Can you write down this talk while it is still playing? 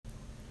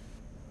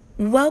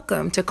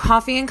Welcome to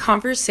Coffee and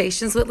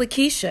Conversations with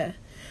Lakeisha.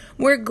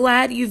 We're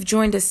glad you've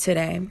joined us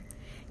today.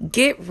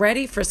 Get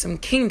ready for some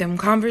kingdom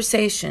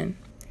conversation.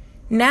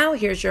 Now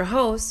here's your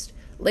host,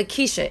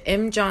 Lakeisha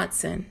M.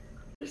 Johnson.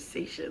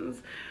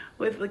 Conversations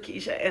with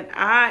Lakeisha, and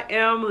I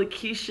am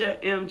Lakeisha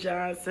M.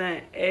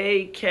 Johnson,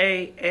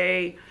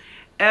 aka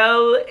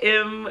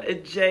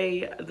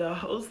LMJ, the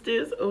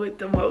hostess with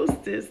the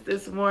mostest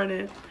this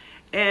morning.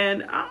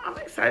 And I'm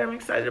excited. I'm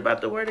excited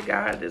about the Word of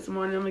God this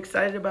morning. I'm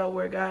excited about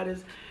where God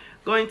is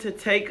going to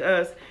take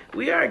us.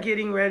 We are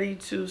getting ready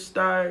to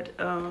start.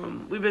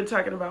 We've been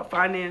talking about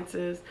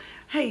finances.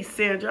 Hey,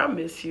 Sandra, I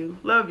miss you.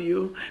 Love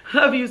you.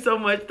 Love you so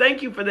much.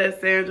 Thank you for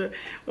that, Sandra.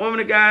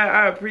 Woman of God,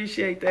 I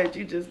appreciate that.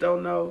 You just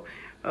don't know.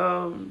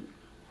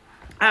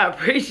 I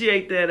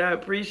appreciate that. I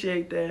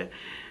appreciate that.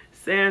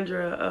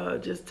 Sandra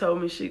just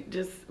told me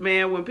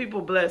man, when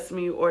people bless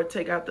me or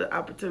take out the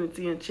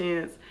opportunity and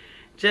chance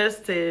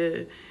just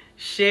to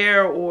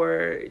share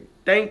or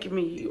thank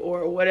me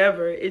or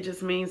whatever, it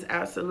just means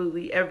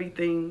absolutely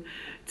everything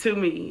to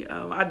me.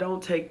 I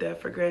don't take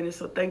that for granted.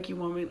 So thank you,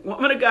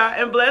 woman of God,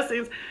 and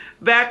blessings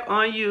back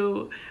on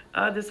you.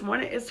 This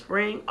morning is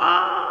spring.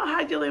 Oh,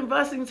 hi, Dylan.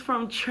 Blessings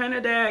from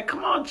Trinidad.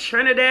 Come on,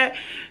 Trinidad.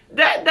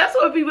 That's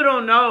what people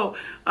don't know.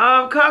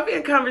 Coffee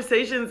and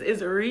Conversations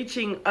is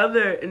reaching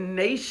other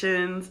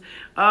nations.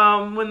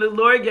 When the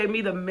Lord gave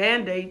me the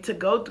mandate to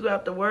go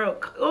throughout the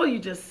world, you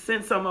just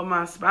sent some of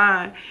my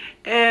spine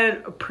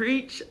and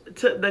preach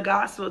to the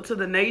gospel to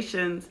the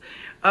nations.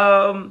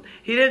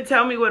 He didn't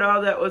tell me what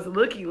all that was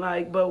looking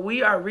like, but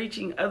we are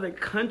reaching other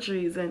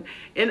countries and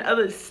in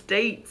other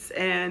states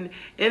and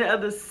in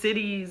other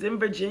cities in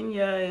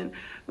Virginia, and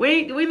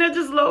we not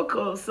just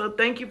local. So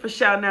thank you for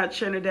shouting out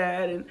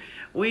Trinidad, and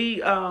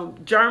we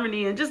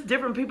Germany, and just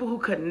different people who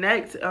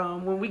connect.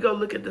 When we go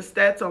look at the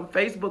stats on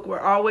Facebook, we're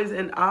always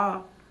in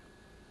awe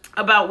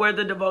about where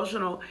the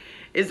devotional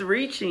is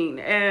reaching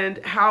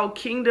and how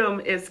kingdom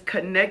is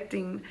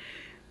connecting.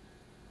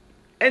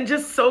 And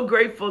just so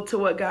grateful to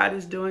what God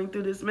is doing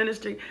through this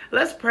ministry.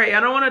 Let's pray. I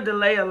don't want to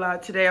delay a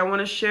lot today. I want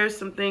to share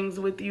some things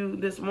with you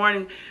this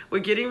morning.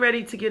 We're getting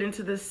ready to get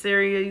into this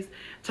series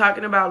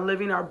talking about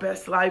living our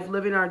best life,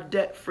 living our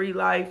debt-free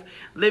life,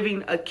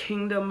 living a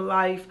kingdom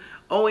life,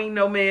 owing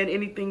no man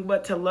anything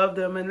but to love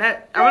them. And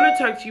that I want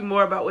to talk to you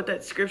more about what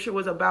that scripture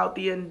was about,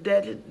 the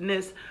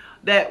indebtedness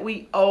that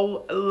we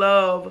owe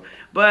love.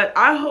 But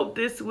I hope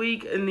this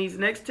week, in these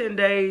next 10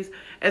 days,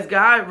 as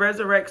God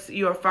resurrects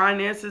your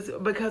finances,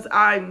 because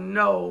I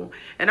know,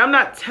 and I'm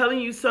not telling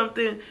you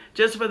something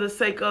just for the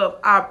sake of,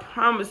 I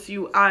promise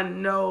you, I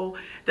know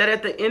that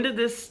at the end of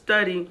this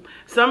study,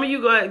 some of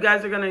you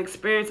guys are going to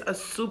experience a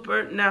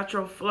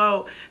supernatural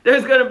flow.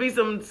 There's going to be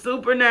some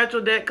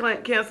supernatural debt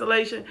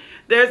cancellation.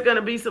 There's going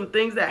to be some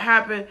things that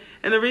happen.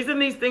 And the reason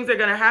these things are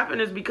going to happen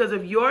is because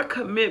of your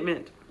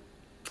commitment,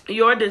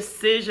 your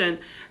decision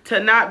to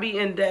not be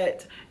in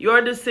debt,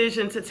 your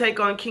decision to take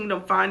on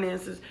kingdom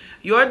finances,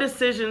 your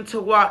decision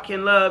to walk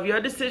in love, your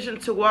decision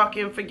to walk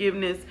in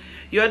forgiveness,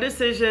 your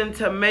decision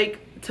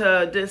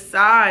to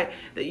decide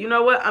that, you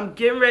know what, I'm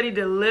getting ready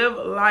to live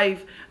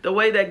life the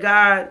way that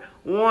God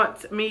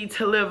wants me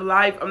to live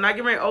life. I'm not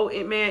getting ready to owe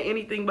man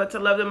anything but to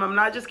love them. I'm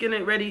not just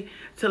getting ready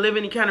to live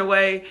any kind of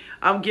way.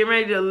 I'm getting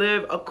ready to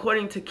live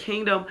according to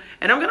kingdom.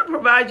 And I'm going to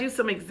provide you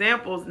some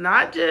examples,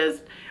 not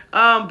just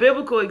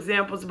biblical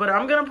examples, but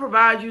I'm going to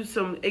provide you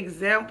some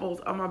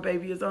examples. Oh, my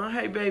baby is on.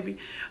 Hey, baby.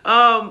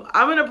 I'm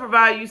going to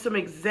provide you some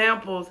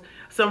examples,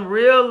 some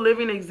real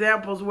living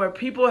examples where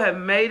people have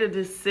made a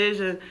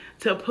decision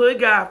to put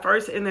God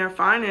first in their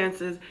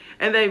finances,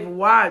 and they've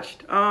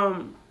watched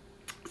some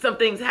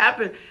things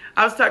happen.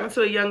 I was talking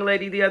to a young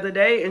lady the other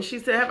day, and she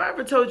said, have I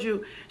ever told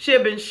you, she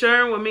had been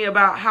sharing with me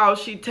about how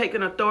she'd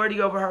taken authority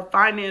over her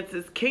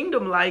finances,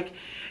 kingdom-like,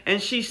 and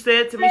she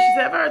said to me, she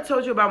said, have I ever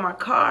told you about my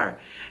car?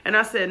 And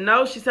I said,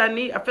 no. She said,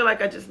 I feel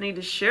like I just need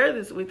to share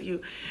this with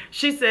you.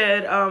 She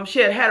said she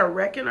had a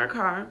wreck in her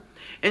car.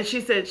 And she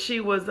said she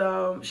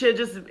had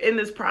just, in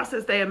this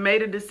process, they had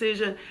made a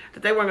decision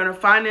that they weren't going to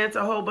finance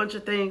a whole bunch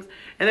of things.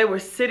 And they were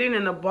sitting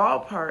in the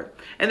ballpark.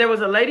 And there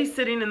was a lady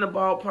sitting in the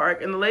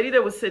ballpark. And the lady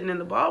that was sitting in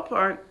the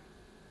ballpark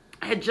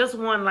had just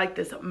won like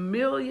this $1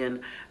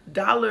 million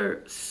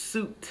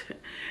suit,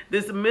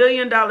 this $1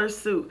 million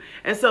suit.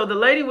 And so the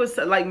lady was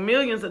like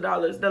millions of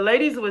dollars. The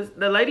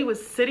lady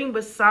was sitting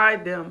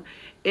beside them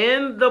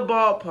in the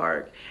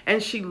ballpark,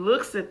 and she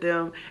looks at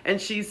them and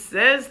she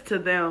says to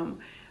them,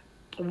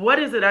 what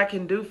is it I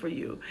can do for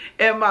you?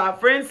 And my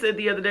friend said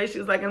the other day, she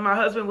was like, and my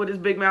husband with his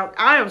big mouth,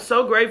 I am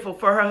so grateful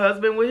for her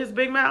husband with his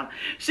big mouth.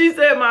 She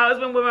said, my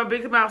husband with my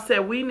big mouth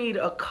said, we need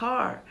a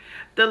car.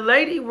 The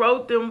lady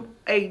wrote them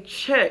a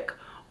check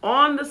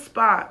on the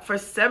spot for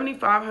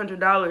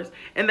 $7,500,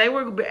 and they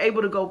were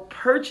able to go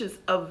purchase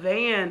a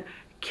van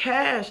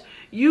cash.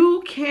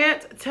 You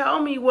can't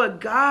tell me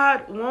what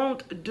God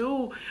won't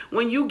do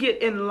when you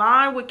get in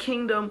line with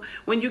kingdom,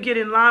 when you get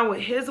in line with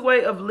his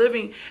way of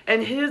living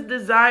and his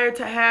desire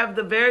to have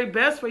the very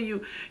best for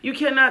you. You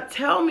cannot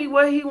tell me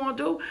what he won't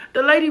do.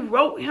 The lady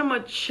wrote him a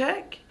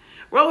check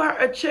wrote her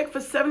a check for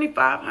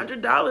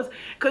 $7,500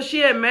 because she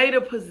had made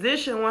a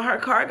position when her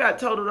car got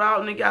totaled out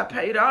and it got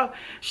paid off.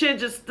 She had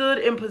just stood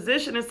in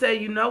position and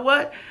said, you know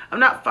what? I'm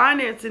not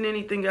financing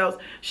anything else.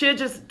 She had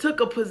just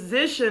took a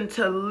position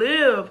to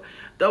live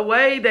the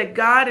way that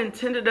God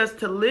intended us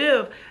to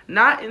live,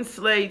 not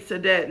enslaved to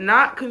debt,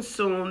 not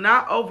consumed,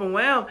 not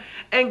overwhelmed.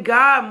 And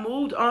God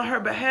moved on her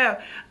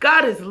behalf.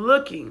 God is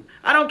looking.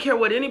 I don't care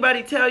what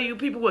anybody tell you.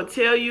 People will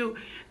tell you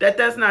that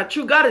that's not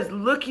true. God is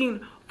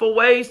looking for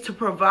ways to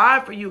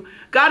provide for you.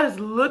 God is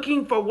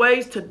looking for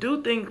ways to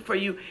do things for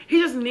you. He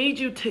just needs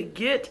you to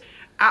get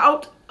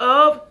out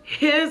of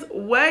his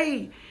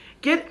way.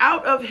 Get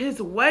out of his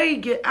way.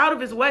 Get out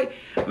of his way.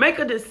 Make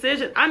a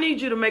decision. I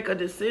need you to make a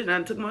decision. I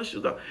took my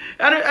shoes off.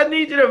 I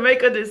need you to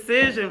make a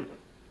decision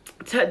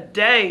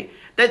today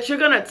that you're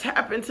going to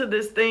tap into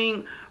this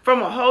thing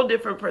from a whole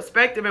different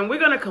perspective. And we're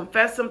going to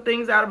confess some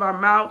things out of our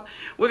mouth.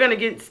 We're going to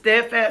get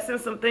steadfast in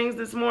some things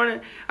this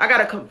morning. I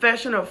got a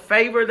confession of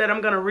favor that I'm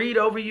going to read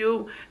over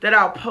you, that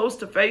I'll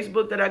post to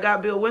Facebook, that I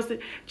got Bill Winston.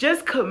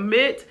 Just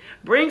commit.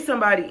 Bring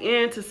somebody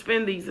in to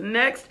spend these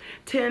next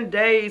 10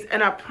 days.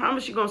 And I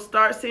promise you're going to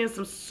start seeing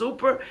some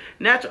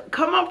supernatural.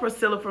 Come on,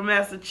 Priscilla from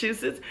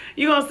Massachusetts.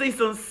 You're going to see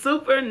some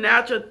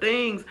supernatural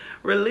things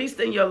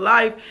released in your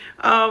life.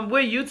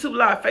 We're YouTube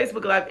Live,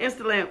 Facebook Live,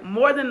 Instagram,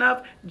 More Than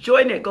Enough,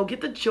 JoyNet. Go get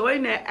the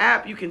JoyNet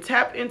app. You can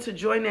tap into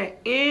JoyNet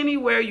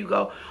anywhere you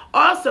go.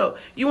 Also,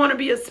 you want to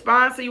be a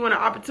sponsor, you want an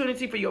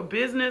opportunity for your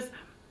business,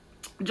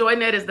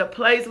 JoyNet is the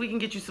place. We can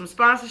get you some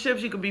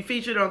sponsorships. You can be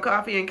featured on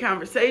Coffee and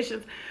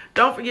Conversations.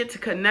 Don't forget to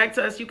connect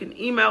to us. You can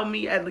email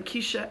me at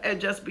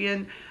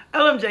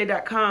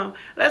LaKeisha@justbeinglmj.com.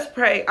 Let's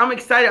pray. I'm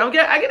excited.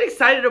 I get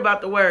excited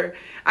about the word.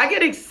 I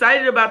get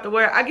excited about the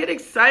word. I get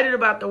excited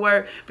about the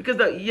word because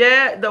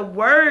the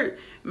word,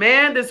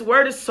 man, this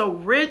word is so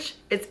rich.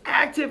 It's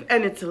active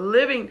and it's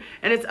living,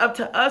 and it's up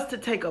to us to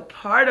take a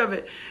part of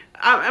it.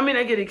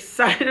 I get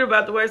excited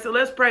about the word. So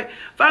let's pray.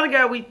 Father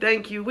God, we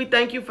thank you. We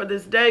thank you for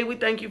this day. We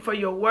thank you for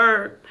your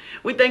word.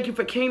 We thank you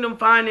for kingdom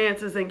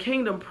finances and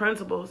kingdom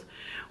principles.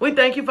 We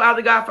thank you,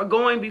 Father God, for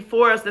going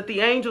before us, that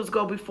the angels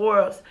go before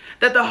us,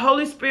 that the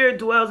Holy Spirit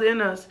dwells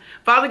in us.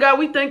 Father God,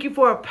 we thank you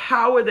for a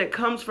power that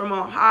comes from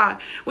on high.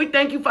 We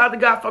thank you, Father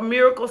God, for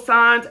miracle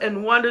signs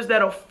and wonders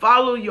that'll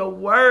follow your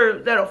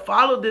word, that'll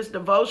follow this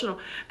devotional,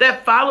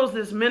 that follows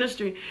this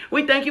ministry.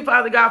 We thank you,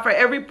 Father God, for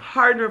every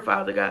partner,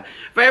 Father God,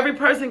 for every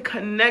person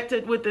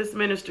connected with this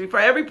ministry, for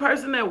every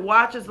person that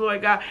watches,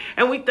 Lord God.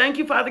 And we thank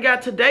you, Father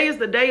God, today is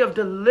the day of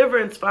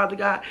deliverance, Father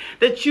God,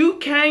 that you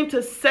came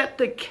to set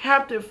the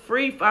captive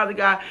free, Father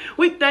God.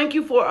 We thank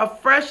you for a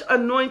fresh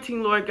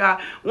anointing, Lord God,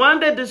 one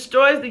that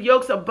destroys the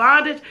yokes of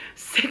bondage,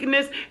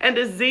 sickness, and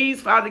disease,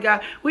 Father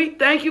God. We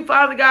thank you,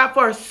 Father God,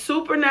 for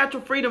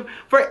supernatural freedom,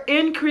 for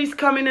increase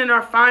coming in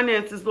our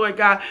finances, Lord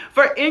God,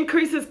 for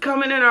increases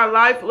coming in our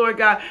life, Lord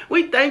God.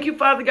 We thank you,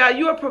 Father God.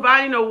 You are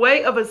providing a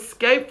way of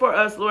escape for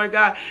us, Lord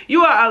God.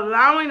 You are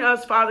allowing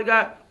us, Father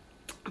God,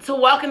 to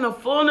walk in the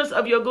fullness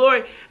of your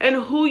glory and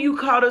who you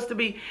called us to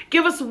be.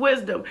 Give us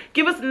wisdom.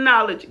 Give us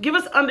knowledge. Give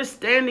us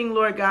understanding,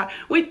 Lord God.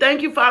 We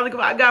thank you, Father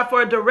God,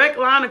 for a direct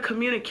line of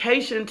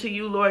communication to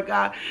you, Lord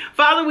God.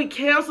 Father, we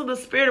cancel the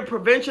spirit of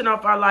prevention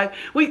off our life.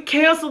 We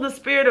cancel the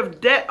spirit of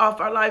debt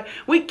off our life.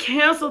 We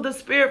cancel the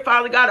spirit,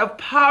 Father God, of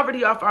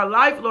poverty off our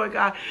life, Lord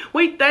God.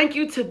 We thank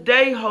you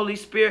today, Holy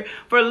Spirit,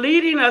 for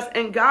leading us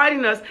and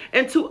guiding us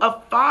into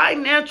a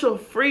financial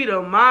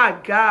freedom, my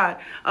God,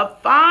 a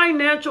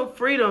financial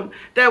freedom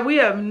that we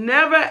have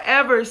never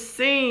ever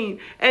seen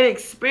and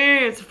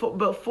experienced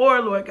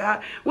before, Lord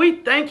God.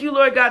 We thank you,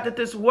 Lord God, that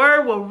this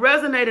word will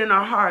resonate in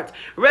our hearts,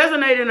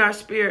 resonate in our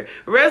spirit,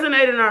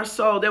 resonate in our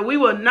soul, that we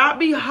will not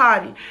be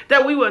haughty,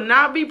 that we will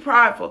not be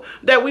prideful,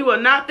 that we will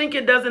not think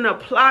it doesn't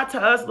apply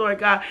to us, Lord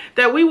God,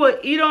 that we will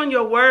eat on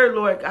your word,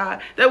 Lord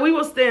God, that we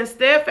will stand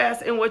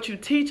steadfast in what you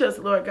teach us,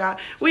 Lord God.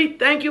 We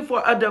thank you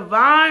for a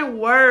divine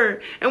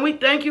word, and we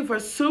thank you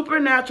for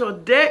supernatural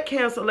debt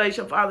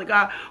cancellation, Father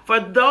God, for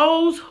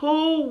those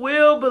who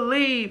will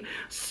believe.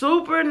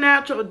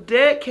 Supernatural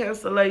debt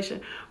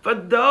cancellation for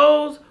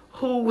those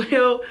who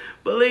will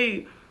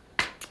believe.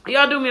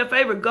 Y'all do me a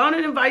favor. Go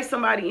and invite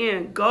somebody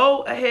in.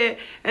 Go ahead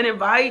and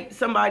invite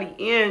somebody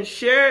in.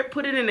 Share it.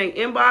 Put it in their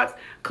inbox.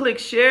 Click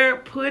share.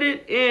 Put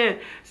it in.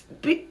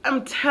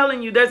 I'm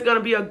telling you, there's going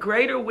to be a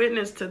greater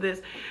witness to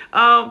this.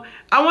 I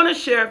want to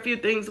share a few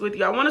things with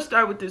you. I want to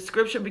start with this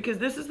scripture because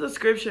this is the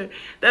scripture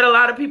that a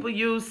lot of people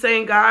use,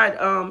 saying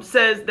God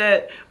says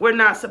that we're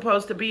not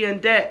supposed to be in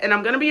debt. And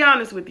I'm going to be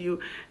honest with you.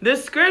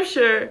 This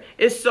scripture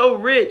is so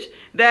rich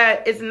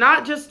that it's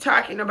not just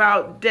talking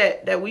about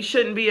debt, that we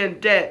shouldn't be in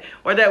debt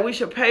or that we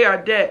should pay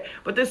our debt.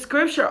 But the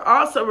scripture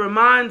also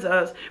reminds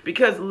us,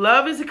 because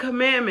love is a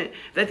commandment,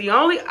 that the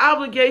only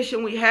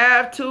obligation we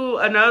have to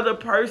another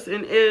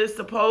person is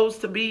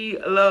supposed to be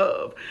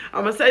love.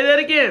 I'm going to say that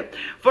again.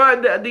 For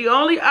the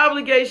only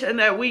obligation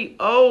that we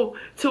owe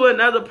to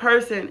another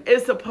person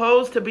is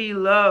supposed to be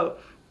love.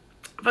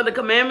 For the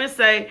commandments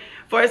say,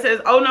 For it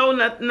says, "Oh no,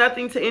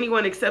 nothing to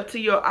anyone except to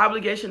your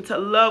obligation to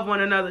love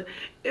one another.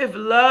 If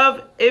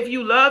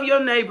you love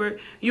your neighbor,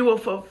 you will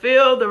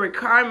fulfill the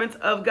requirements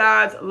of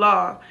God's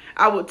law."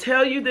 I will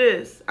tell you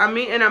this, I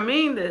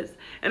mean this,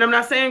 and I'm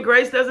not saying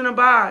grace doesn't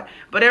abide,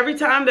 but every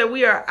time that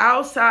we are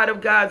outside of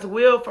God's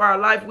will for our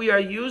life, we are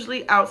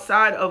usually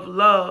outside of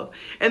love.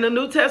 In the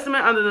New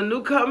Testament, under the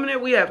New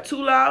Covenant, we have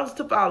 2 laws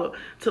to follow: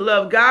 to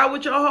love God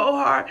with your whole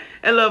heart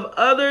and love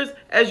others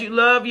as you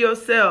love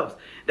yourselves.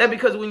 That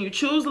because when you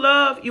choose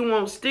love, you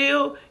won't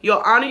steal, you'll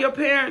honor your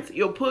parents,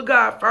 you'll put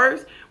God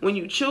first. When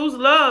you choose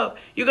love,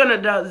 you're going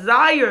to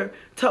desire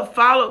to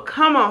follow.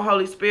 Come on,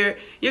 Holy Spirit.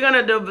 You're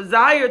going to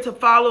desire to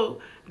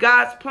follow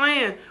God's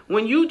plan.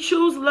 When you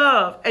choose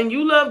love and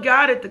you love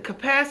God at the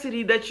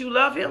capacity that you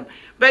love him,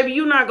 baby,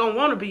 you're not going to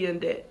want to be in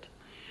debt.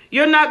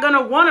 You're not going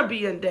to want to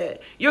be in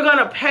debt. You're going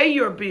to pay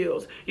your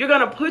bills. You're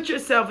going to put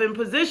yourself in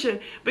position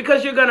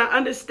because you're going to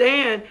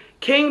understand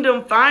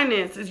kingdom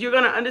finances. You're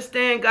going to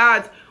understand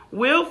God's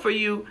will for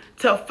you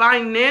to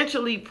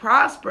financially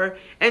prosper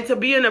and to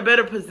be in a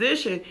better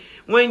position.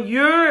 When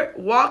you're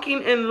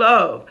walking in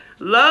love,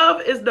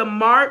 love is the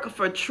mark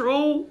for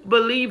true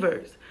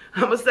believers.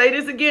 I'm going to say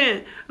this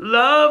again.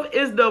 Love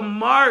is the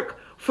mark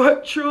for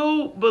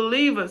true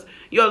believers.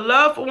 Your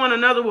love for one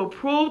another will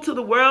prove to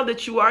the world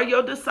that you are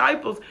your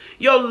disciples.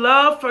 Your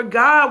love for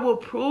God will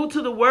prove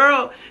to the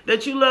world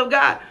that you love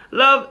God.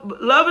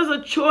 Love is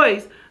a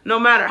choice, no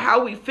matter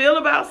how we feel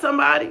about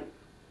somebody.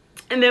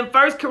 And then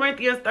 1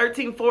 Corinthians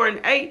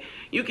 13:4-8,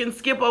 you can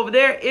skip over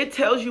there. It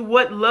tells you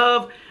what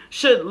love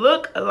should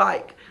look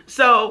like.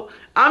 So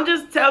I'm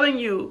just telling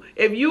you,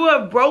 if you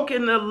have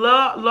broken the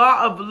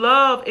law of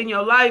love in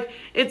your life,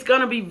 it's going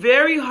to be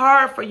very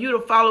hard for you to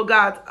follow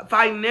God's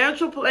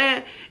financial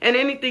plan and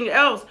anything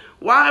else.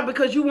 Why?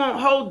 Because you won't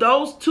hold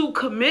those 2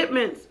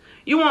 commitments.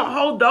 You won't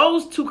hold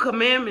those 2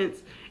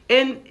 commandments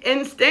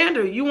in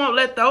standard. You won't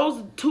let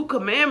those 2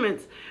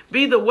 commandments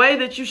be the way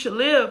that you should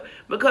live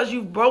because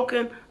you've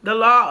broken the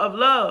law of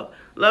love.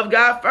 Love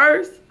God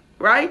first,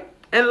 right?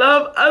 And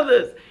love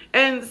others.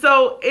 And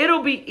so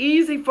it'll be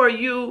easy for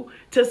you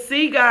to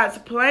see God's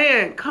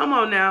plan. Come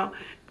on now.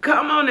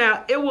 Come on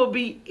now. It will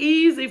be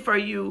easy for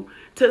you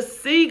to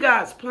see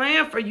God's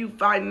plan for you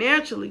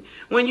financially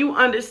when you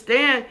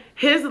understand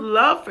his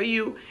love for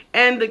you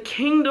and the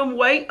kingdom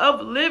way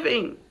of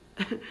living.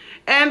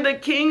 And the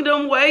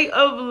kingdom way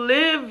of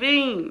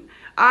living.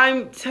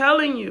 I'm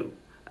telling you.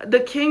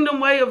 The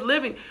kingdom way of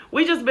living.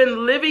 We just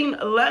been living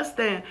less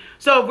than.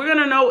 So if we're going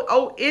to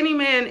know, any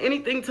man,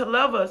 anything to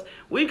love us,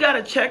 we've got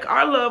to check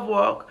our love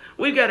walk.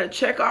 We've got to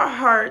check our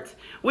hearts.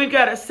 We've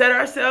got to set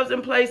ourselves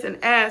in place and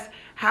ask,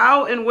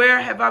 how and where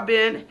have I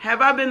been?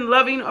 Have I been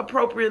loving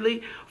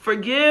appropriately?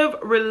 Forgive,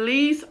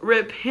 release,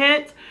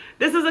 repent.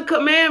 This is a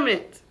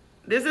commandment.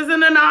 This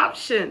isn't an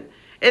option.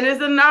 It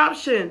is an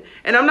option.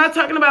 And I'm not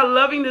talking about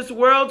loving this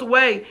world's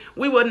way.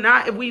 We will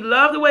not, if we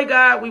love the way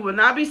God, we will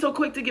not be so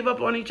quick to give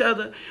up on each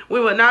other. We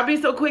will not be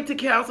so quick to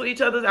cancel each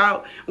other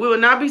out. We will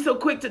not be so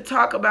quick to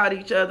talk about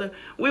each other.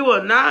 We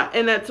will not.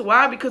 And that's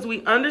why, because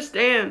we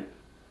understand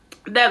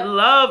that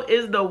love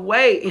is the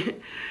way.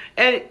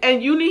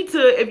 And you need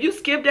to, if you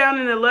skip down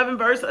in the 11th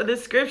verse of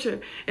this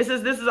scripture, it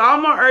says, "This is all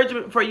more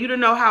urgent for you to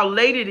know how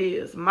late it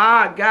is."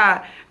 My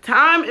God,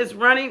 time is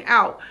running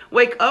out.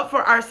 Wake up,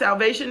 for our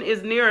salvation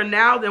is nearer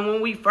now than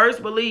when we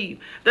first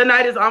believed. The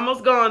night is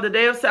almost gone. The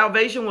day of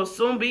salvation will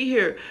soon be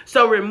here.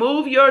 So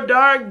remove your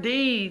dark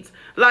deeds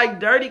like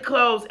dirty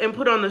clothes and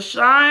put on the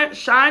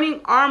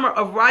shining armor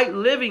of right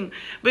living.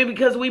 But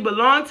because we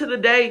belong to the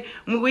day,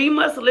 we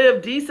must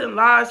live decent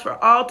lives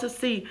for all to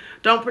see.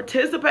 Don't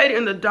participate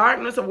in the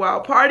darkness of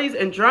wild parties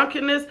and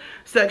drunkenness,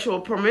 sexual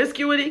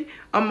promiscuity,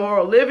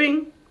 immoral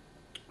living,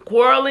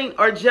 quarreling,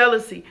 or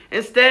jealousy.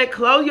 Instead,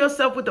 clothe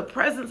yourself with the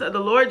presence of the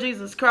Lord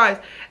Jesus Christ,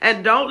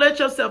 and don't let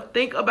yourself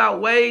think about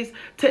ways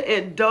to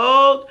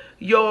indulge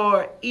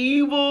your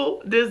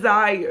evil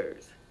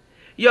desires.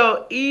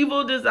 Your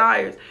evil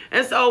desires.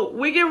 And so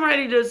we're getting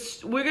ready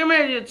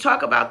to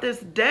talk about this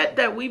debt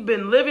that we've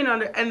been living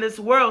under and this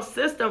world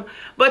system.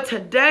 But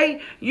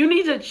today, you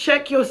need to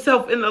check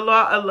yourself in the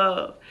law of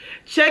love.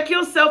 Check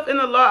yourself in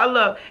the law of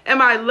love. Am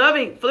I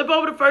loving? Flip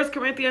over to 1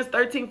 Corinthians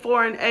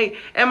 13:4-8.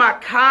 Am I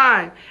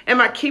kind?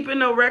 Am I keeping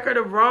no record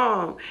of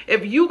wrong?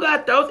 If you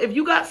got those, if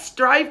you got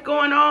strife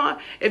going on,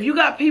 if you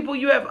got people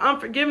you have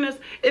unforgiveness,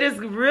 it is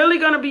really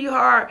going to be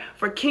hard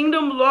for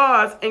kingdom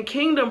laws and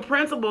kingdom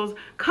principles,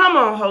 come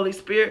on, Holy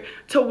Spirit,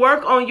 to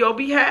work on your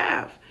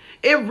behalf.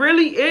 It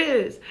really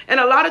is.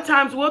 And a lot of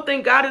times we'll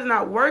think God is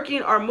not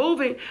working or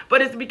moving,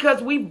 but it's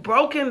because we've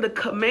broken the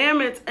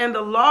commandments and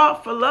the law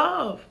for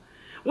love.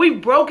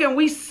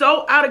 We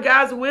so out of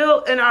God's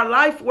will in our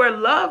life where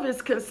love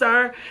is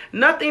concerned,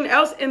 nothing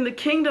else in the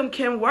kingdom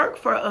can work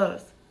for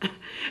us.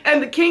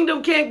 And the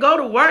kingdom can't go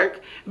to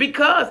work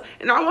because,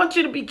 and I want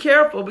you to be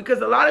careful,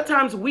 because a lot of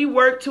times we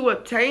work to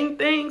obtain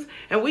things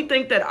and we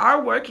think that our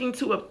working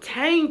to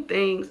obtain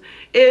things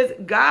is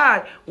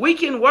God. We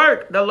can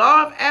work. The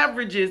law of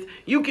averages.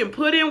 You can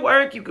put in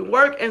work, you can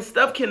work, and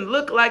stuff can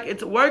look like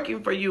it's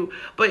working for you.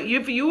 But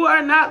if you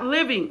are not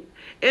living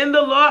in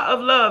the law of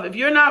love, if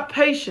you're not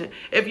patient,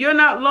 if you're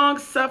not long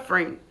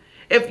suffering,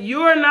 if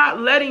you're not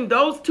letting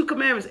those two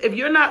commandments, if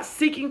you're not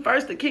seeking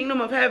first the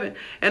kingdom of heaven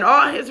and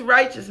all his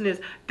righteousness,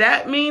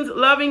 that means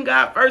loving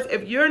God first.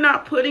 If you're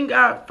not putting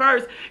God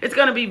first, it's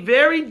going to be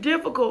very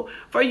difficult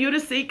for you to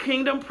see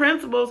kingdom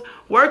principles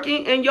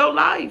working in your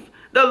life.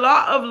 The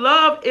law of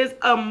love is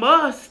a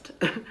must.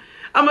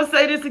 I'm going to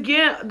say this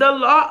again. The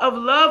law of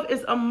love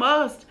is a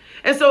must.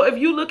 And so if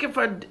you're looking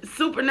for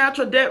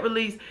supernatural debt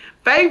release,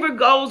 favor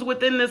goes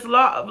within this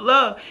law of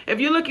love.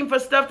 If you're looking for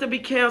stuff to be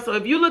canceled,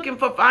 if you're looking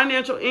for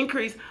financial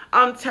increase,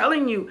 I'm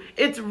telling you,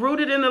 it's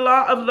rooted in the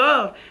law of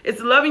love.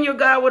 It's loving your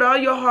God with all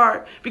your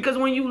heart. Because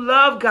when you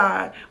love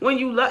God, you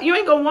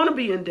ain't going to want to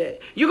be in debt.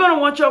 You're going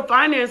to want your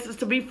finances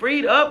to be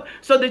freed up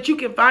so that you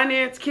can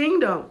finance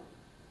kingdom.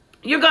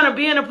 You're going to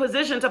be in a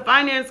position to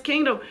finance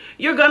kingdom.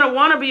 You're going to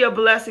want to be a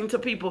blessing to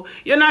people.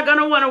 You're not going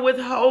to want to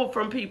withhold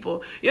from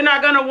people. You're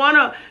not going to want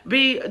to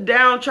be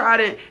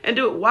downtrodden and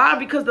do it. Why?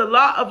 Because the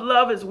law of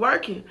love is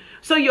working.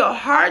 So your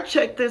heart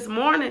check this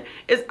morning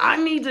is,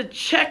 I need to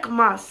check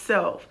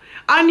myself.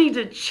 I need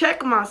to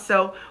check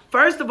myself.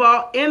 First of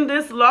all, in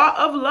this law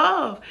of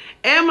love,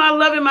 am I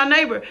loving my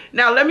neighbor?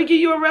 Now, let me give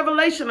you a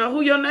revelation of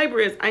who your neighbor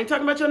is. I ain't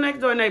talking about your next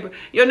door neighbor.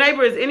 Your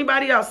neighbor is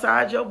anybody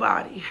outside your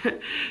body.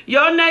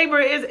 Your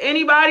neighbor is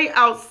anybody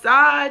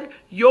outside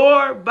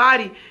your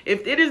body.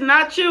 If it is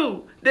not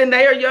you, then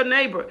they are your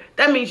neighbor.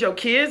 That means your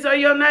kids are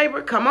your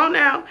neighbor. Come on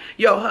now.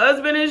 Your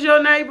husband is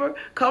your neighbor.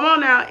 Come on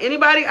now.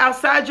 Anybody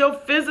outside your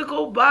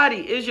physical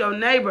body is your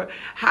neighbor.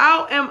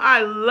 How am I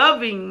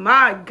loving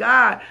my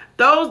God?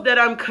 Those that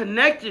I'm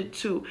connected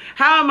to.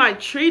 How am I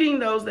treating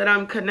those that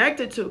I'm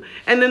connected to?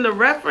 And then the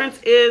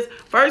reference is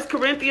 1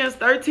 Corinthians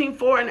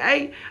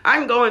 13:4-8. I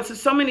can go into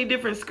so many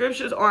different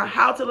scriptures on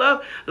how to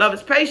love. Love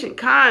is patient,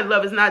 kind.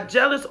 Love is not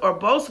jealous or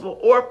boastful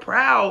or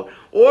proud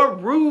or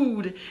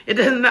rude. It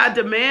does not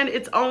demand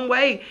its own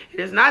way. It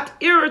is not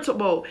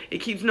irritable. It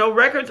keeps no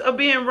records of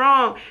being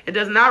wrong. It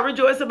does not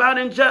rejoice about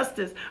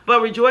injustice,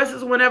 but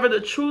rejoices whenever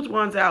the truth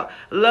runs out.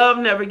 Love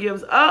never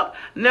gives up,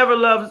 never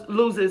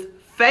loses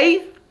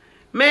faith.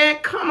 Man,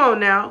 come on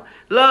now.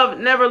 Love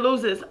never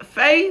loses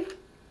faith,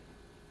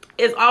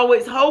 is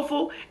always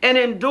hopeful, and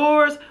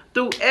endures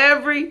through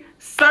every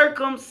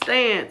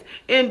circumstance.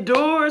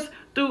 Endures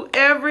through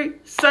every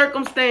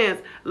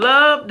circumstance.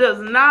 Love does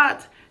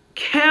not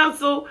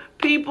cancel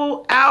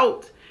people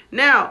out.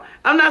 Now,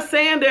 I'm not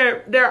saying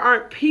there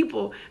aren't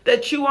people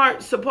that you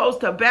aren't supposed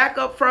to back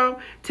up from.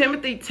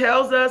 Timothy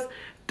tells us,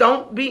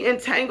 don't be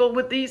entangled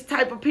with these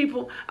type of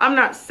people. I'm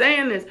not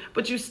saying this,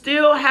 but you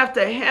still have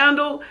to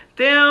handle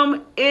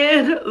them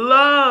in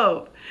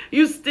love.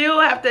 You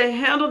still have to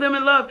handle them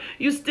in love.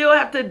 You still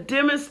have to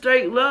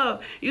demonstrate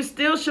love. You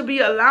still should be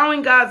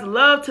allowing God's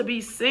love to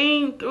be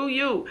seen through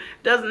you.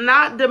 Does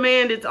not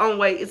demand its own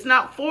way. It's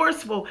not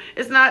forceful.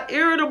 It's not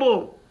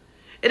irritable.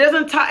 It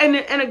doesn't talk.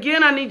 And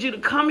again, I need you to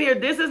come here.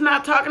 This is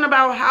not talking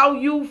about how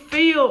you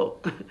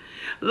feel.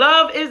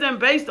 Love isn't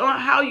based on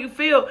how you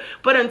feel.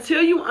 But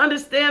until you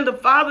understand the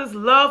Father's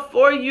love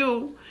for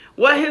you,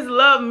 what his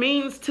love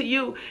means to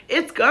you,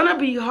 it's going to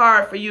be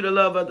hard for you to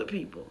love other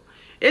people.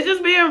 It's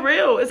just being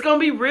real. It's going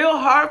to be real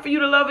hard for you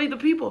to love other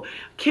people.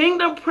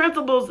 Kingdom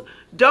principles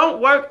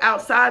don't work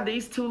outside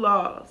these two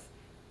laws.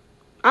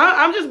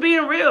 I'm just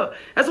being real.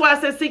 That's why I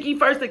said, seek ye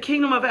first the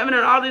kingdom of heaven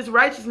and all this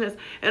righteousness,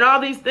 and all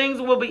these things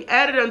will be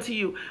added unto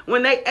you.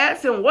 When they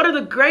asked him, what are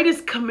the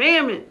greatest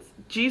commandments?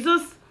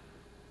 Jesus,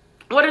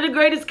 what are the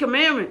greatest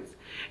commandments?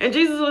 And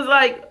Jesus was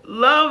like,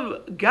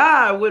 love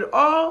God with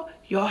all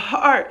your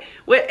heart,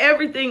 with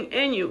everything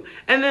in you.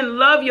 And then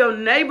love your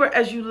neighbor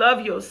as you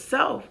love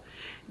yourself.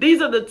 These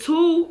are the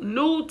two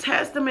New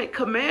Testament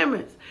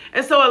commandments.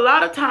 And so a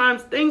lot of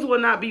times things will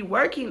not be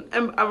working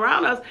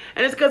around us.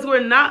 And it's because we're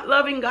not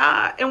loving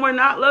God and we're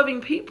not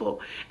loving people.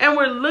 And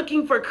we're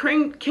looking for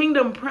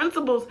kingdom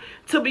principles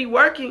to be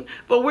working.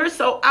 But we're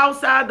so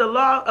outside the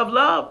law of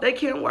love, they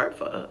can't work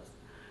for us.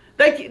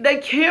 They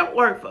can't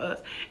work for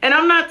us. And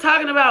I'm not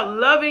talking about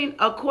loving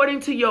according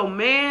to your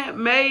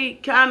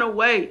man-made kind of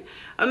way.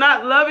 I'm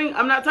not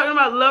talking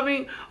about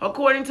loving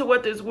according to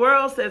what this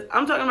world says.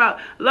 I'm talking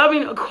about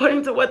loving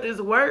according to what this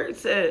word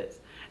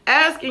says.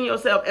 Asking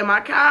yourself, am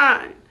I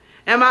kind?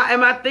 Am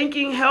I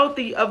thinking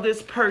healthy of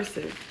this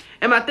person?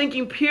 Am I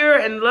thinking pure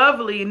and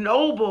lovely,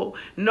 noble,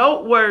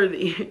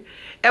 noteworthy?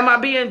 Am I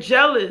being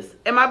jealous?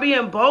 Am I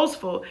being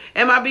boastful?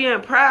 Am I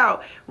being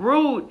proud,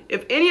 rude?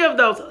 If any of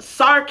those,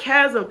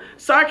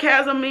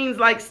 sarcasm means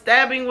like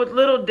stabbing with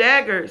little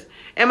daggers.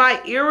 Am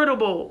I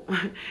irritable?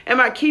 Am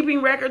I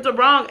keeping records of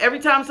wrong every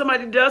time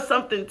somebody does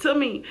something to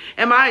me?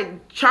 Am I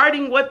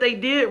charting what they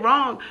did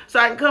wrong so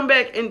I can come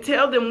back and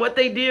tell them what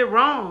they did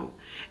wrong?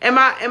 Am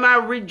I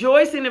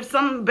rejoicing if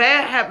something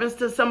bad happens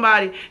to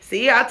somebody?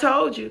 See, I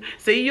told you.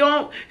 See, you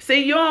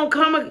don't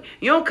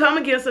come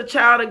against a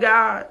child of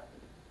God.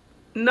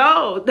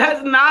 No,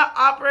 that's not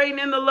operating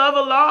in the love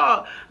of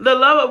law.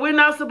 We're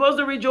not supposed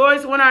to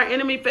rejoice when our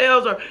enemy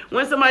fails or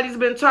when somebody's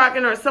been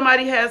talking or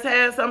somebody has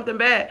had something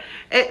bad.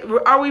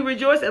 Are we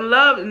rejoicing?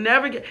 Love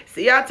never get.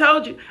 See, I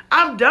told you,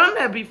 I've done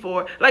that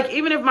before. Like,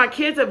 even if my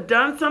kids have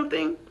done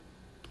something,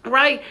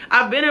 right?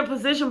 I've been in a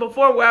position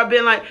before where I've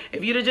been like,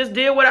 if you'd have just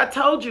did what I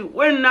told you.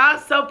 We're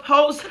not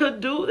supposed to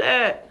do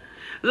that.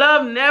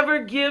 Love never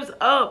gives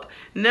up,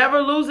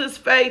 never loses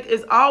faith,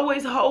 is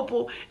always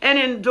hopeful, and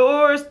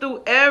endures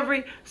through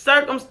every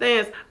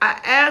circumstance. I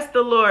asked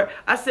the Lord,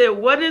 I said,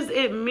 what does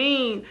it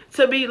mean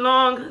to be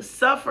long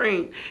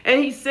suffering?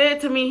 And he said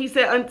to me, he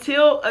said,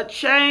 until a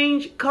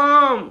change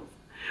comes.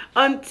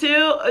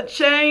 Until a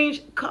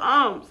change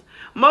comes.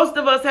 Most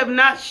of us have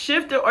not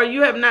shifted, or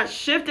you have not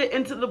shifted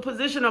into the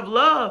position of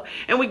love.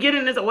 And we get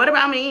in this, what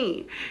about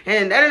me?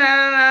 And da, da,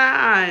 da,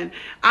 da, and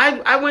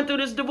I went through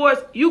this divorce.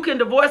 You can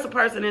divorce a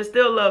person and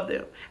still love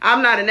them.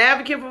 I'm not an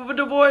advocate for a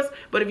divorce,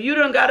 but if you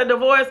done got a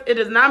divorce, it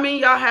does not mean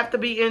y'all have to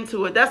be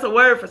into it. That's a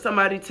word for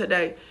somebody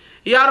today.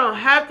 Y'all don't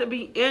have to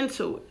be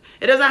into it.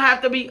 It doesn't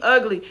have to be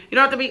ugly. You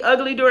don't have to be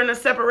ugly during a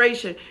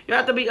separation. You don't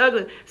have to be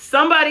ugly.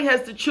 Somebody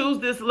has to choose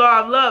this law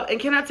of love. And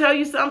can I tell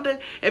you something?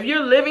 If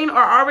you're living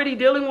or already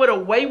dealing with a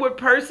wayward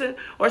person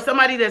or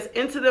somebody that's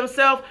into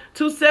themselves,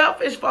 two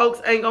selfish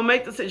folks ain't going to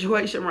make the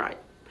situation right.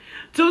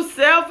 Two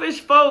selfish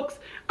folks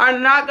are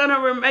not going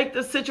to make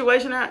the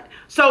situation right.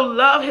 So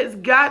love has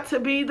got to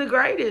be the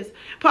greatest.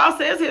 Paul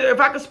says here, if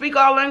I could speak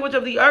all language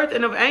of the earth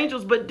and of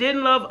angels, but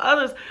didn't love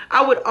others,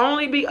 I would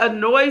only be a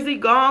noisy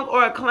gong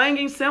or a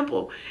clanging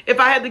cymbal. If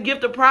I had the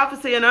gift of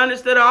prophecy and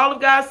understood all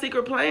of God's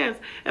secret plans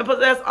and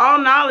possessed all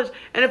knowledge,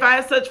 and if I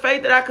had such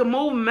faith that I could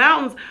move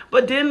mountains,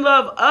 but didn't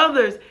love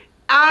others,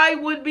 I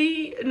would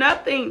be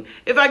nothing.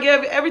 If I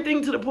gave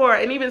everything to the poor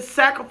and even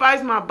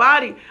sacrificed my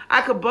body,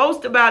 I could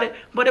boast about it.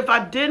 But if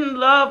I didn't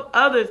love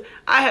others,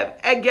 I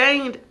have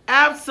gained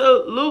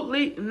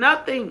absolutely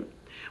nothing.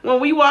 When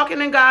we walking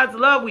in God's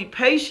love, we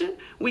patient,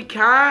 we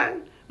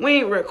kind, we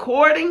ain't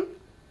recording.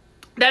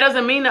 That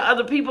doesn't mean that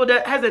other people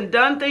that hasn't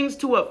done things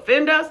to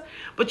offend us,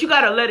 but you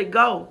got to let it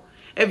go.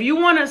 If you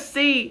want to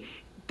see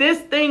this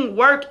thing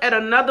work at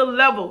another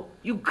level,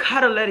 you got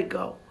to let it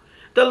go.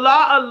 The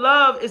law of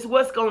love is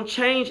what's going to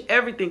change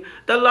everything.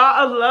 The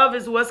law of love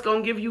is what's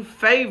going to give you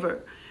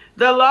favor.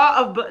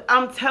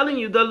 I'm telling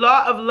you, the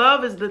law of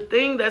love is the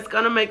thing that's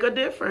going to make a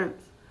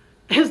difference.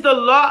 It's the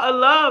law of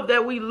love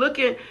that we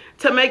looking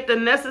to make the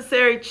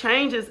necessary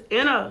changes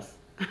in us.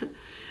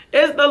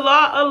 It's the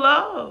law of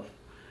love.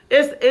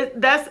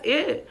 That's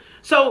it.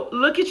 So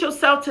look at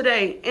yourself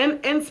today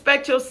and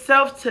inspect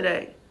yourself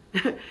today.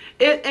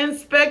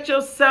 Inspect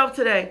yourself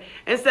today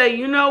and say,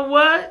 you know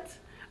what?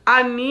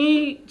 I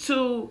need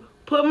to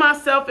put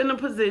myself in a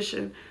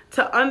position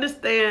to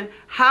understand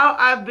how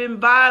I've been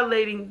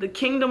violating the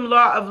kingdom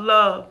law of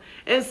love.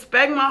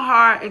 Inspect my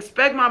heart,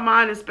 inspect my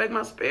mind, inspect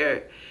my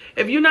spirit.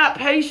 If you're not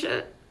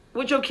patient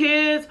with your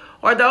kids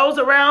or those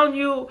around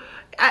you,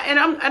 and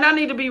I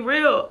need to be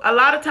real, a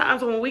lot of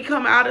times when we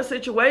come out of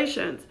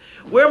situations,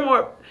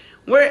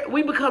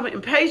 we become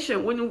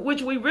impatient,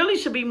 which we really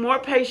should be more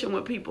patient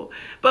with people.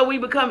 But we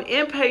become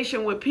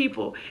impatient with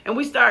people, and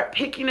we start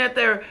picking at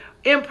their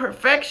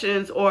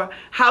imperfections, or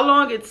how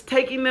long it's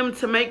taking them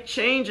to make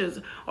changes,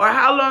 or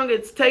how long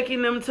it's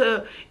taking them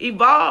to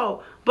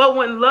evolve. But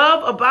when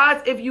love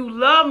abides, if you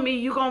love me,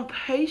 you're gonna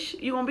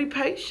be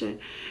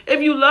patient.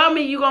 If you love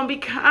me, you're gonna be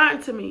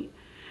kind to me.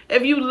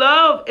 If you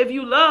love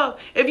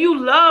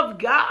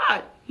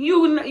God,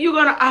 you're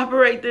gonna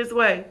operate this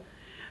way.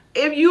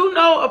 If you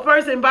know a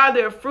person by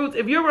their fruits,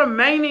 if you're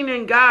remaining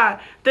in God,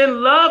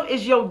 then love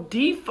is your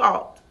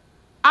default.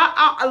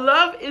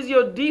 Love is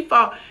your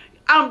default.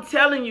 I'm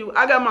telling you,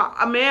 I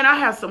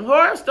have some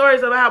horror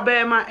stories about how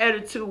bad my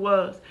attitude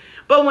was.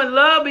 But when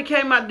love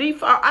became my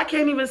default, I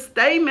can't even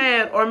stay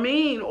mad or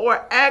mean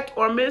or act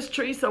or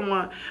mistreat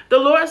someone. The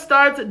Lord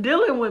started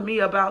dealing with me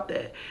about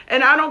that.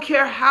 And I don't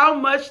care how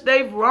much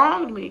they've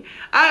wronged me.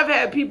 I've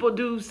had people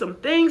do some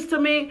things to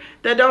me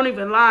that don't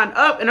even line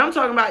up. And I'm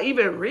talking about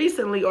even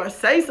recently, or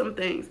say some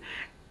things.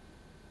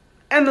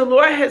 And the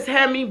Lord has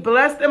had me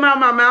bless them out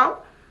of my mouth,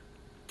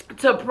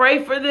 to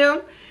pray for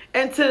them,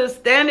 and to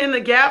stand in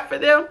the gap for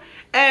them.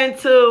 And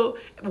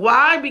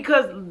why?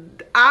 Because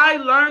I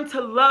learned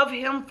to love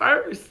him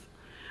first.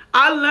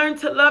 I learned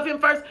to love him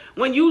first.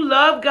 When you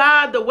love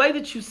God, the way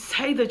that you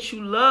say that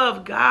you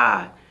love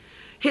God,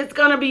 it's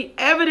going to be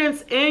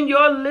evidence in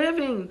your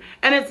living.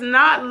 And it's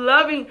not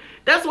loving.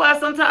 That's why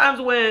sometimes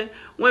when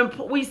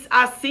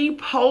I see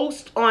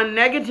posts on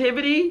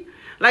negativity,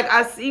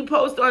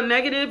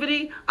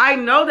 I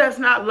know that's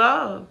not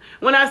love.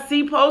 When I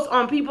see posts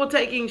on people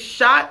taking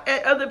shot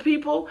at other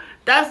people,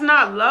 that's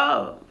not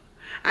love.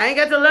 I ain't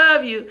got to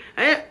love you.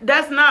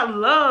 That's not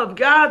love.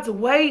 God's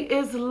way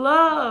is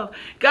love.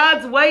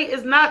 God's way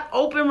is not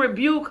open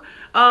rebuke,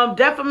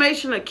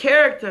 defamation of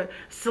character,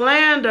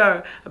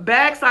 slander,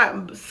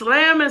 backside,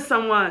 slamming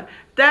someone.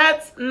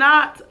 That's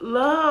not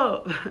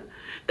love.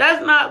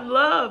 That's not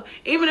love.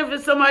 Even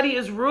if somebody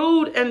is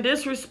rude and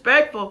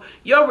disrespectful,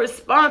 your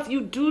response,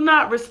 you do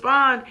not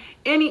respond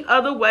any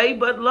other way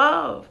but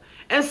love.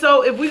 And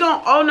so if we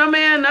don't owe no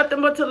man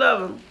nothing but to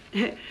love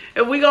him,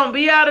 if we going to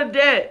be out of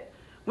debt,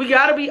 we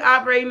got to be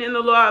operating in the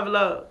law of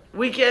love.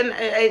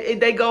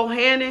 They go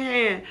hand in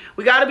hand.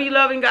 We got to be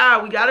loving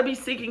God. We got to be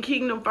seeking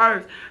kingdom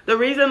first. The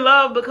reason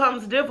love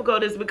becomes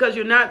difficult is because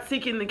you're not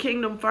seeking the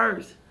kingdom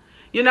first.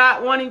 You're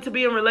not wanting to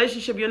be in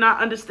relationship. You're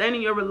not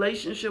understanding your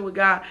relationship with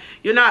God.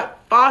 You're not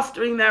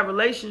fostering that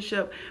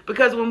relationship.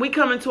 Because when we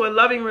come into a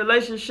loving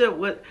relationship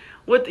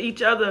with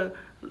each other,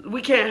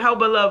 we can't help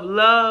but love.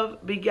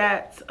 Love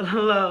begets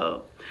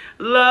love.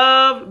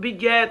 Love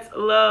begets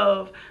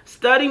love.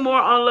 Study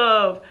more on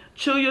love.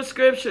 Chew your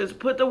scriptures.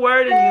 Put the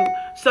word in you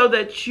so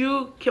that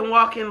you can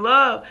walk in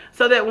love.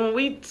 So that when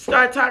we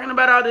start talking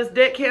about all this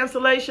debt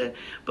cancellation,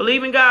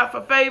 believing God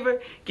for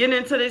favor, getting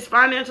into these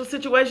financial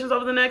situations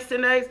over the next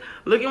 10 days,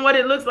 looking what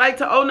it looks like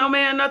to owe no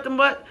man nothing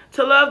but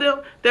to love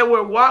them, that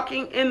we're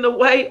walking in the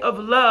way of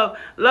love.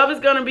 Love is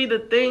going to be the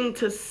thing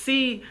to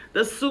see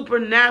the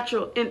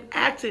supernatural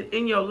enacted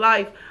in your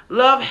life.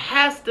 Love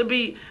has to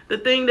be the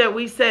thing that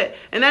we set.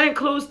 And that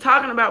includes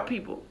talking about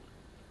people.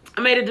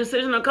 I made a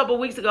decision a couple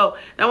weeks ago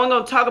that I wasn't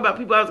going to talk about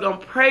people. I was going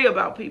to pray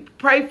about people,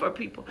 pray for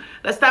people.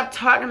 Let's stop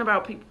talking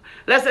about people.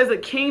 Let's, as a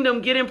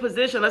kingdom, get in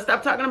position. Let's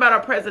stop talking about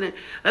our president.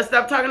 Let's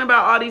stop talking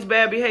about all these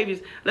bad behaviors.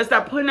 Let's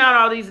stop putting out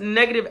all these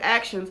negative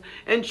actions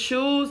and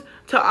choose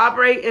to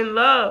operate in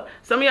love.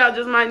 Some of y'all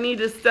just might need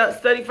to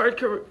study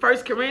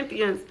First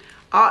Corinthians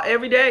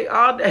every day,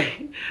 all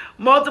day,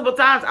 multiple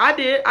times. I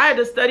did. I had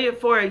to study it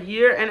for a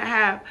year and a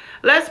half.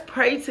 Let's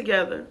pray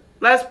together.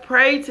 Let's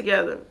pray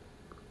together.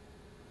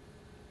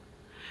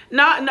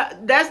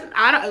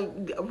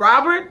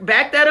 Robert,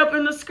 back that up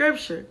in the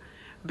scripture.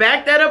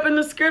 Back that up in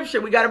the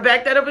scripture. We got to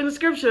back that up in the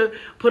scripture.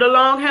 Put a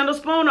long handle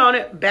spoon on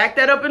it. Back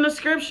that up in the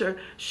scripture.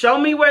 Show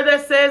me where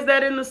that says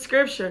that in the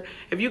scripture.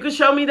 If you can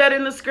show me that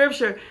in the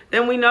scripture,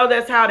 then we know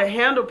that's how to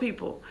handle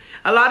people.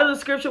 A lot of the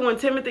scripture, when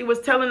Timothy was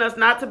telling us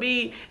not to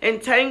be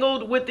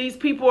entangled with these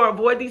people or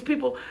avoid these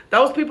people,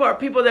 those people are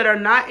people that are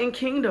not in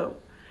kingdom.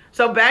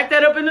 So back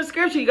that up in the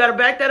scripture. You got to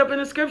back that up in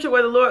the scripture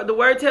where the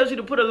word tells you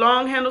to put a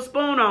long handle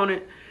spoon on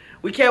it.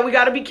 We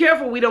got to be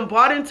careful. We done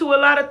bought into a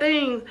lot of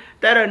things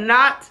that are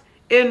not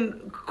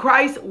in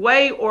Christ's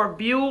way or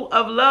view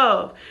of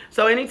love.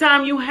 So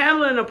anytime you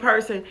handling a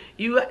person,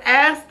 you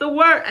ask the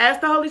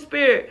Holy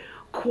Spirit,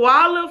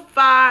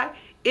 qualify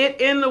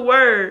it in the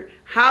word,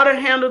 how to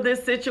handle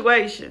this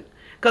situation.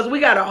 Because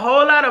we got a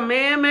whole lot of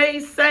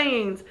man-made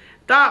sayings,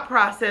 thought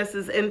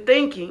processes, and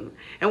thinking.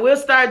 And we'll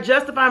start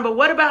justifying, but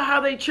what about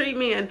how they treat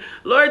me? And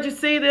Lord, you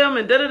see them,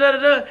 and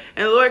da-da-da-da-da.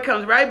 And the Lord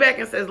comes right back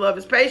and says, love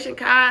is patient,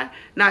 kind,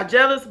 not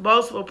jealous,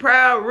 boastful,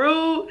 proud,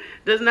 rude,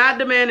 does not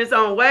demand its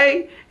own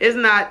way, is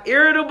not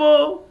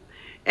irritable,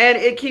 and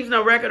it keeps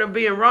no record of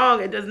being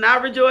wrong. It does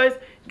not rejoice.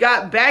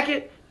 God, back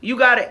it. You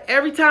got to,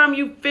 every time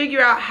you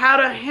figure out how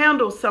to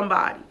handle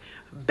somebody,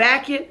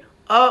 back it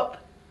up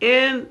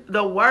in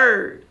the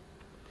word.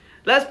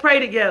 Let's pray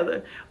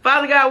together.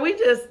 Father God, we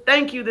just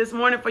thank you this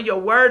morning for your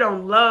word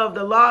on love,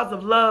 the laws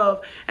of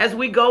love, as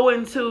we go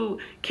into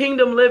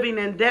kingdom living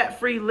and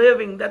debt-free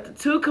living, that the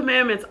two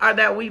commandments are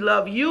that we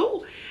love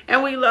you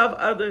and we love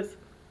others.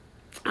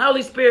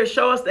 Holy Spirit,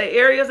 show us the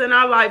areas in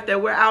our life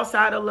that we're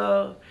outside of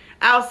love,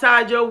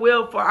 outside your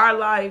will for our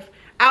life,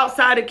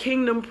 outside of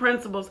kingdom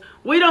principles.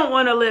 We don't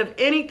want to live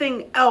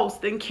anything else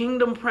than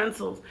kingdom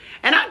principles.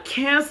 And I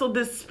cancel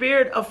this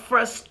spirit of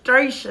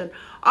frustration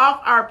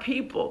off our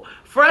people,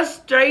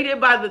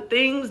 frustrated by the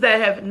things that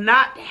have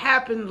not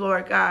happened,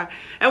 Lord God.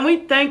 And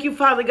we thank you,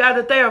 Father God,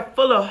 that they are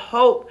full of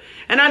hope.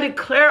 And I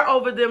declare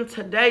over them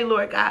today,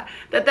 Lord God,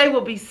 that they will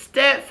be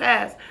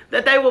steadfast,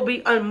 that they will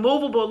be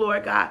unmovable,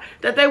 Lord God,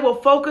 that they will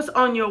focus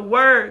on your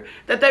word,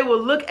 that they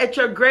will look at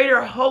your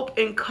greater hope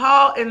and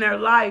call in their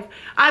life.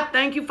 I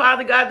thank you,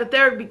 Father God, that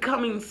they're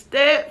becoming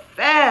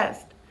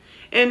steadfast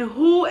in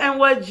who and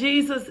what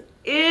Jesus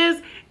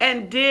is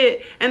and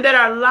did, and that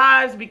our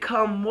lives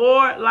become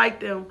more like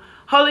them.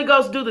 Holy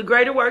Ghost, do the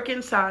greater work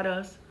inside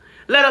us.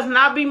 Let us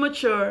not be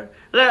mature.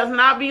 Let us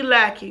not be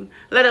lacking.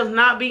 Let us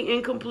not be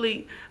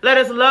incomplete. Let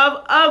us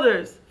love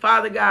others,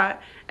 Father God,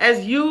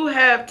 as you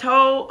have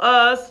told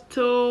us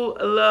to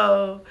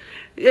love.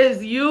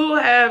 As you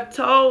have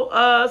told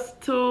us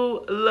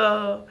to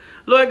love.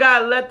 Lord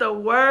God, let the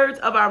words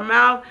of our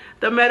mouth,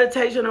 the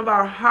meditation of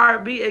our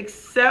heart be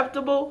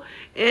acceptable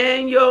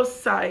in your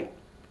sight.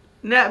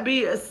 Not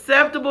be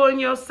acceptable in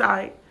your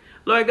sight.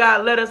 Lord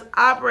God, let us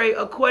operate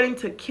according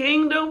to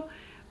kingdom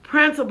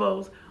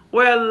principles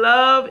where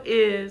love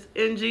is.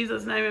 In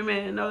Jesus' name,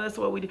 amen. No, that's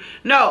what we do.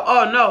 No,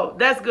 oh no,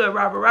 that's good,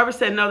 Robert. Robert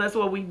said, no, that's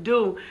what we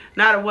do,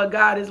 not what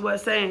God is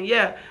saying.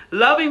 Yeah,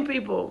 loving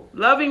people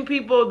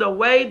the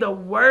way the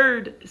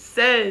word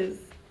says.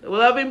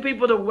 Loving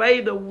people the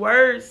way the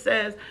word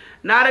says,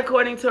 not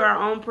according to our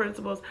own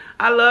principles.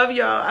 I love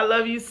y'all. I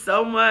love you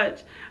so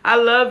much. I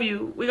love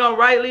you. We're going to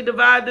rightly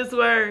divide this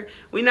word.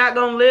 We're not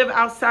going to live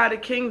outside the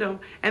kingdom.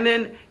 And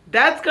then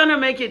that's going to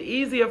make it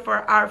easier for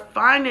our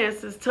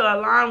finances to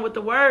align with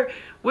the word.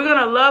 We're going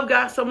to love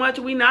God so much,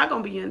 we're not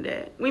going to be in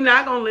debt. We're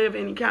not going to live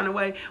any kind of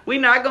way.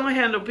 We're not going to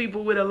handle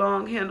people with a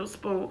long handle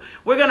spoon.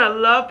 We're going to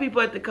love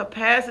people at the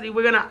capacity.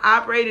 We're going to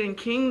operate in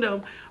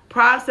kingdom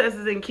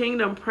processes and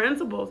kingdom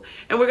principles.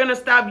 And we're going to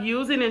stop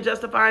using and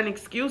justifying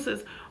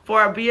excuses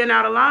for being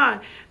out of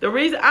line. The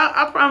reason,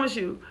 I promise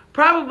you,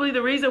 probably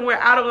the reason we're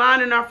out of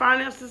line in our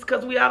finances is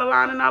because we out of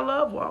line in our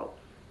love walk.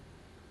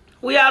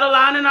 We out of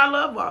line in our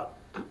love walk.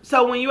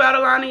 So when you out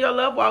of line in your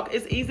love walk,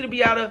 it's easy to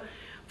be out of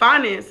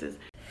finances.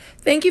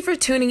 Thank you for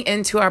tuning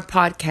into our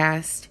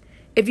podcast.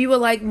 If you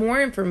would like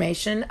more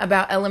information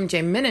about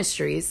LMJ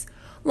Ministries,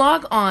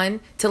 log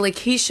on to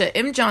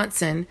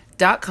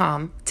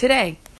LakeishaMJohnson.com today.